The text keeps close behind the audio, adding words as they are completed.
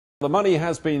The money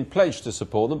has been pledged to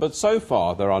support them, but so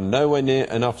far there are nowhere near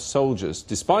enough soldiers.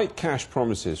 Despite cash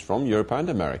promises from Europe and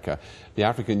America, the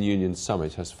African Union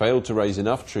summit has failed to raise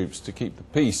enough troops to keep the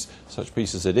peace, such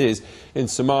peace as it is, in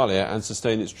Somalia and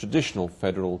sustain its traditional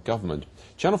federal government.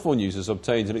 Channel 4 News has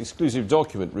obtained an exclusive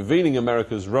document revealing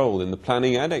America's role in the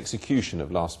planning and execution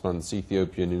of last month's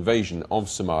Ethiopian invasion of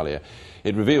Somalia.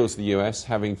 It reveals the US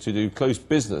having to do close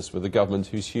business with a government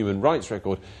whose human rights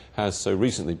record has so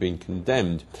recently been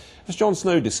condemned. As Jon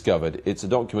Snow discovered, it's a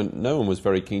document no one was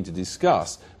very keen to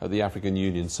discuss at the African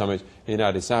Union summit in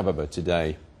Addis Ababa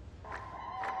today.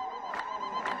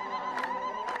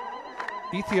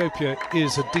 Ethiopia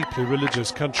is a deeply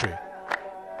religious country.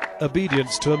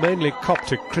 Obedience to a mainly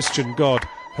Coptic Christian God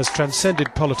has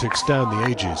transcended politics down the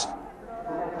ages.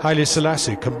 Haile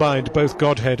Selassie combined both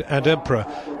Godhead and Emperor,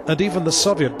 and even the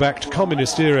Soviet-backed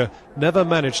communist era never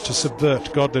managed to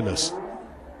subvert godliness.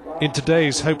 In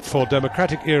today's hoped-for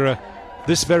democratic era,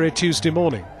 this very Tuesday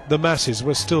morning, the masses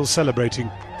were still celebrating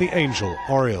the angel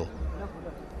Oriel.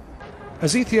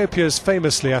 As Ethiopia's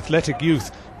famously athletic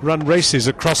youth run races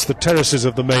across the terraces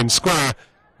of the main square,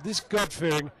 this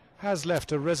God-fearing has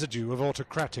left a residue of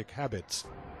autocratic habits.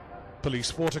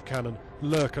 Police water cannon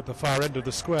lurk at the far end of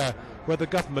the square, where the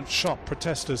government shot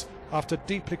protesters after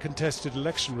deeply contested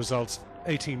election results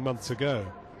 18 months ago.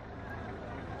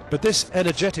 But this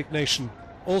energetic nation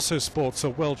also sports a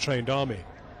well-trained army,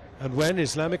 and when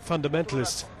Islamic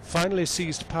fundamentalists finally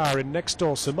seized power in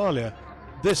next-door Somalia,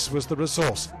 this was the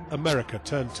resource America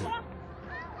turned to.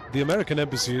 The American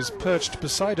embassy is perched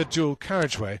beside a dual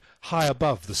carriageway high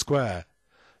above the square.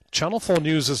 Channel 4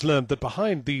 News has learned that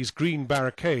behind these green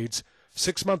barricades,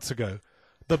 6 months ago,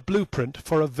 the blueprint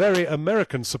for a very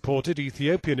American-supported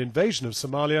Ethiopian invasion of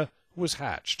Somalia was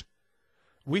hatched.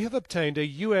 We have obtained a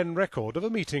UN record of a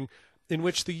meeting in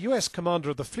which the US Commander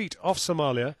of the Fleet off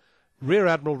Somalia, Rear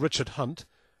Admiral Richard Hunt,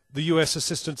 the US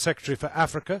Assistant Secretary for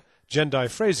Africa, Jendai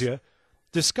Frazier,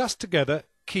 discussed together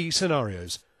key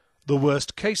scenarios. The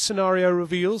worst-case scenario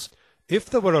reveals, if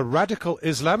there were a radical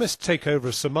Islamist takeover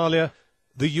of Somalia,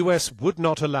 the US would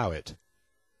not allow it.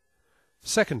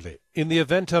 Secondly, in the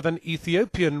event of an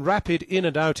Ethiopian rapid in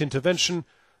and out intervention,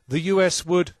 the US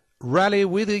would rally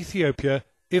with Ethiopia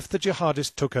if the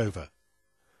jihadists took over.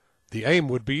 The aim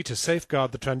would be to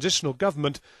safeguard the transitional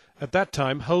government at that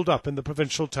time holed up in the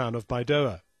provincial town of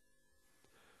Baidoa.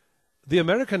 The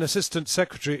American Assistant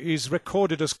Secretary is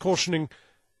recorded as cautioning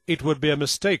it would be a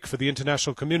mistake for the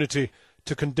international community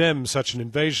to condemn such an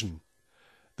invasion.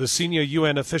 The senior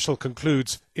UN official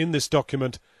concludes in this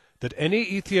document that any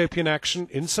Ethiopian action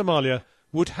in Somalia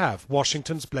would have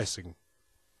Washington's blessing.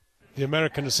 The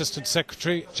American Assistant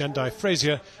Secretary, Jendai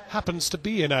Frazier, happens to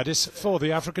be in Addis for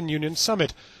the African Union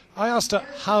summit. I asked her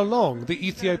how long the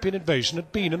Ethiopian invasion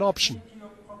had been an option.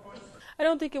 I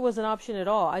don't think it was an option at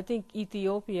all. I think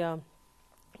Ethiopia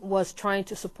was trying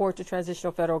to support the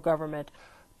transitional federal government.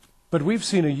 But we've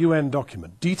seen a UN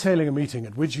document detailing a meeting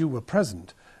at which you were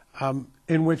present,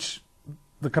 in which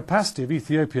the capacity of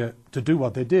Ethiopia to do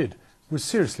what they did was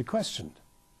seriously questioned.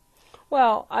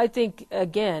 Well, I think,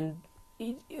 again,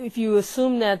 if you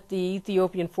assume that the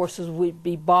Ethiopian forces would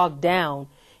be bogged down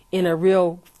in a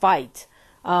real fight,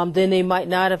 then they might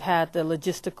not have had the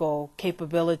logistical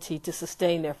capability to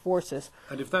sustain their forces.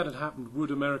 And if that had happened,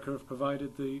 would America have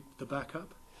provided the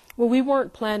backup? Well, we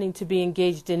weren't planning to be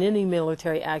engaged in any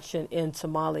military action in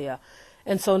Somalia.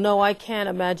 And so, no, I can't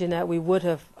imagine that we would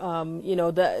have,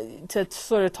 to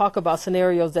sort of talk about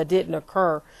scenarios that didn't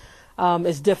occur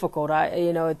is difficult.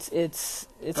 It's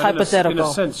hypothetical. In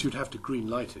a sense, you'd have to green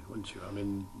light it, wouldn't you? I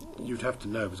mean, you'd have to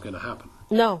know it was going to happen.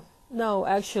 No,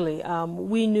 actually.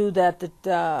 We knew that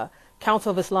the Council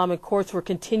of Islamic Courts were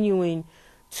continuing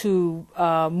to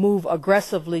move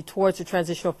aggressively towards the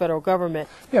transitional federal government.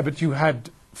 Yeah, but you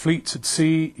had fleets at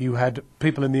sea, you had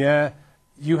people in the air,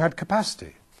 you had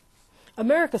capacity.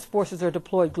 America's forces are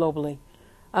deployed globally.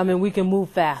 I mean, we can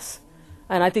move fast.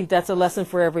 And I think that's a lesson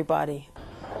for everybody.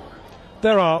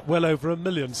 There are well over 1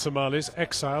 million Somalis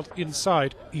exiled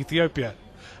inside Ethiopia.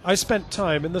 I spent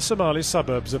time in the Somali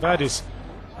suburbs of Addis.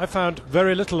 I found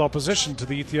very little opposition to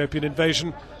the Ethiopian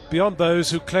invasion beyond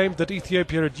those who claimed that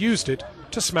Ethiopia had used it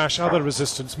to smash other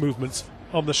resistance movements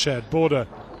on the shared border.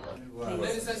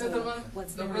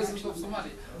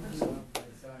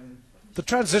 The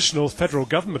transitional federal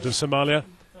government of Somalia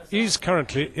is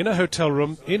currently in a hotel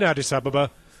room in Addis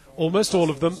Ababa, almost all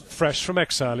of them fresh from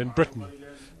exile in Britain.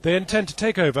 They intend to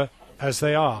take over as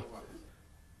they are.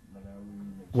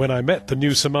 When I met the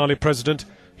new Somali president,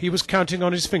 he was counting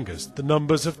on his fingers the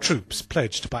numbers of troops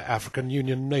pledged by African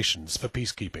Union nations for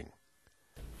peacekeeping.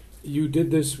 You did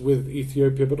this with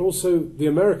Ethiopia, but also the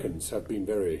Americans have been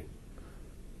very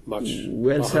much...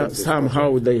 Well,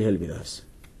 somehow they helped us.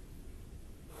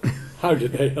 How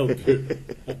did they help you?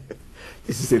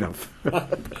 This is enough.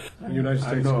 The United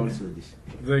States, I know also this.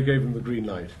 they gave them the green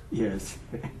light. Yes.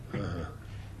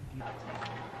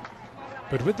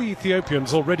 But with the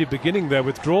Ethiopians already beginning their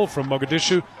withdrawal from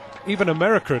Mogadishu, even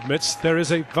America admits there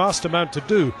is a vast amount to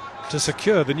do to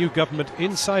secure the new government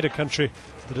inside a country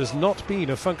that has not been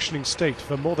a functioning state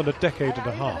for more than a decade and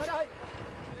a half.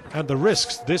 And the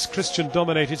risks this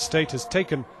Christian-dominated state has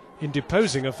taken in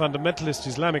deposing a fundamentalist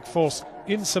Islamic force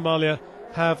in Somalia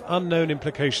have unknown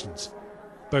implications.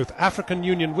 Both African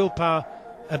Union willpower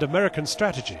and American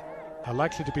strategy are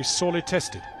likely to be sorely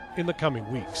tested in the coming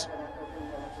weeks.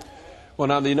 Well,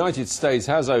 now, the United States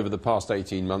has, over the past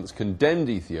 18 months, condemned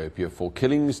Ethiopia for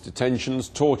killings, detentions,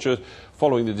 torture,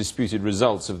 following the disputed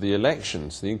results of the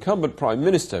elections. The incumbent Prime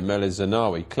Minister, Meles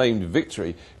Zenawi, claimed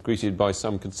victory, greeted by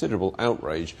some considerable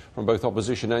outrage from both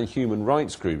opposition and human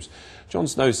rights groups. Jon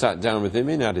Snow sat down with him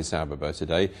in Addis Ababa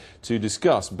today to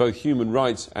discuss both human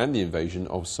rights and the invasion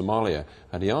of Somalia.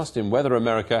 And he asked him whether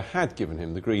America had given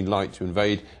him the green light to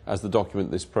invade, as the document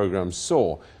this programme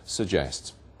saw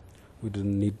suggests. We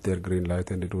didn't need their green light,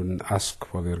 and it wouldn't ask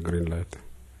for their green light.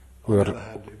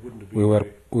 We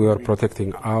were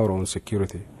protecting our own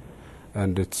security,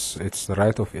 and it's the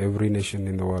right of every nation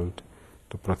in the world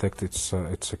to protect its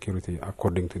security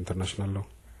according to international law.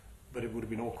 But it would have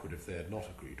been awkward if they had not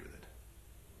agreed with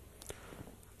it.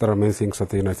 There are many things that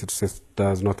the United States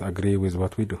does not agree with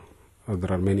what we do.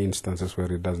 There are many instances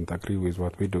where it doesn't agree with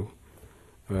what we do.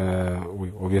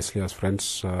 We obviously, as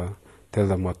friends, tell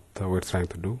them what we're trying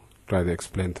to do. Try to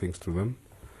explain things to them.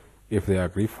 If they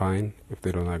agree, fine. If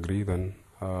they don't agree, then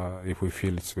if we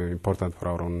feel it's very important for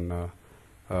our own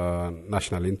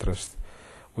national interest,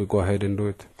 we go ahead and do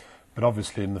it. But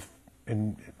obviously,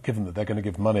 given that they're going to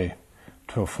give money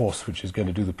to a force which is going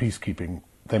to do the peacekeeping,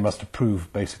 they must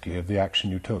approve, basically, of the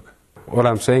action you took. What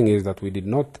I'm saying is that we did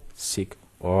not seek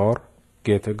or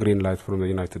get a green light from the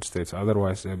United States.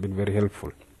 Otherwise, they have been very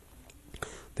helpful.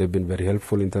 They've been very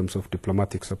helpful in terms of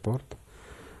diplomatic support.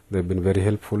 They've been very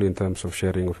helpful in terms of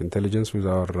sharing of intelligence with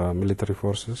our military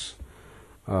forces.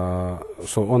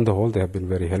 So on the whole, they have been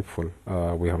very helpful.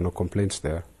 We have no complaints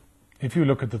there. If you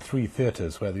look at the three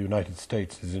theatres where the United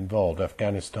States is involved,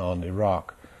 Afghanistan,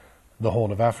 Iraq, the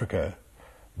Horn of Africa,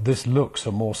 this looks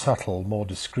a more subtle, more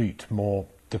discreet, more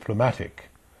diplomatic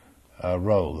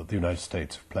role that the United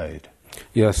States have played.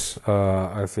 Yes,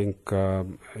 I think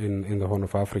in the Horn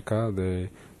of Africa,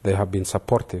 they have been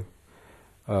supportive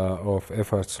of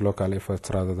efforts, local efforts,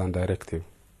 rather than directive.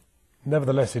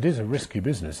 Nevertheless, it is a risky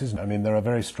business, isn't it? I mean, there are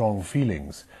very strong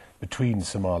feelings between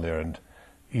Somalia and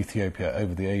Ethiopia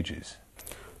over the ages.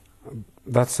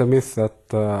 That's a myth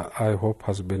that I hope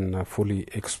has been fully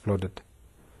exploded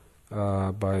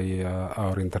by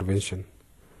our intervention.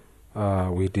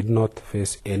 We did not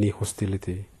face any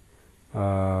hostility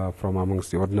from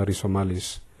amongst the ordinary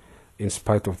Somalis, in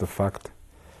spite of the fact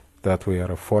that we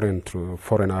are a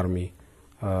foreign army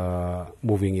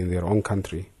moving in their own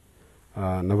country.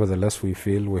 Nevertheless, we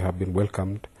feel we have been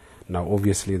welcomed. Now,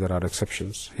 obviously, there are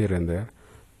exceptions here and there,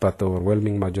 but the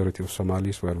overwhelming majority of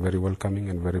Somalis were very welcoming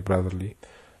and very brotherly.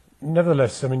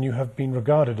 Nevertheless, I mean, you have been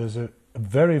regarded as a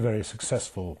very, very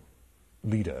successful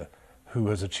leader who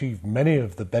has achieved many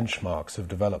of the benchmarks of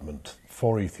development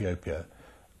for Ethiopia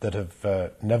that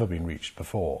have never been reached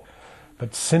before.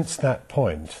 But since that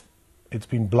point, it's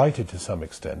been blighted to some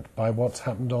extent by what's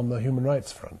happened on the human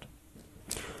rights front.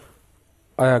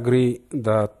 I agree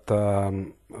that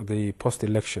the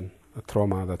post-election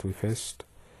trauma that we faced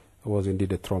was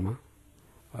indeed a trauma.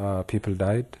 People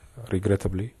died,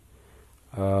 regrettably,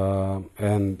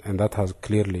 and that has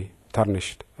clearly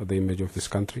tarnished the image of this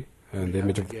country and the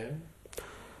image of.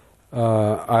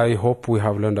 I hope we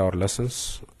have learned our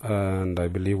lessons, and I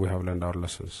believe we have learned our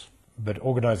lessons. But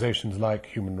organizations like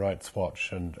Human Rights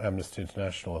Watch and Amnesty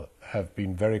International have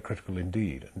been very critical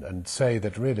indeed, and say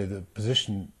that really the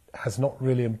position has not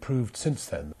really improved since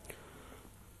then.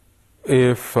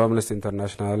 If Amnesty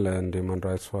International and Human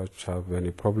Rights Watch have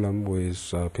any problem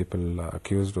with people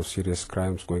accused of serious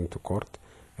crimes going to court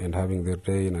and having their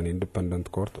day in an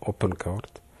independent court, open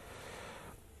court,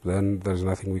 then there's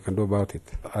nothing we can do about it.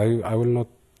 I will not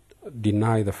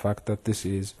deny the fact that this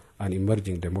is an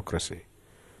emerging democracy.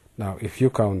 Now, if you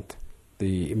count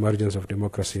the emergence of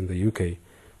democracy in the UK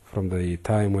from the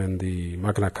time when the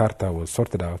Magna Carta was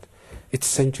sorted out, it's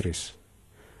centuries.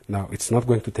 Now, it's not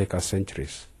going to take us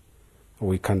centuries.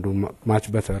 We can do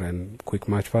much better and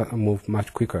move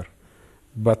much quicker.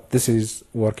 But this is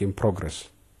work in progress,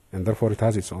 and therefore it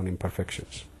has its own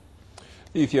imperfections.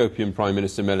 The Ethiopian Prime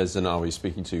Minister Meles Zenawi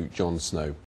speaking to Jon Snow.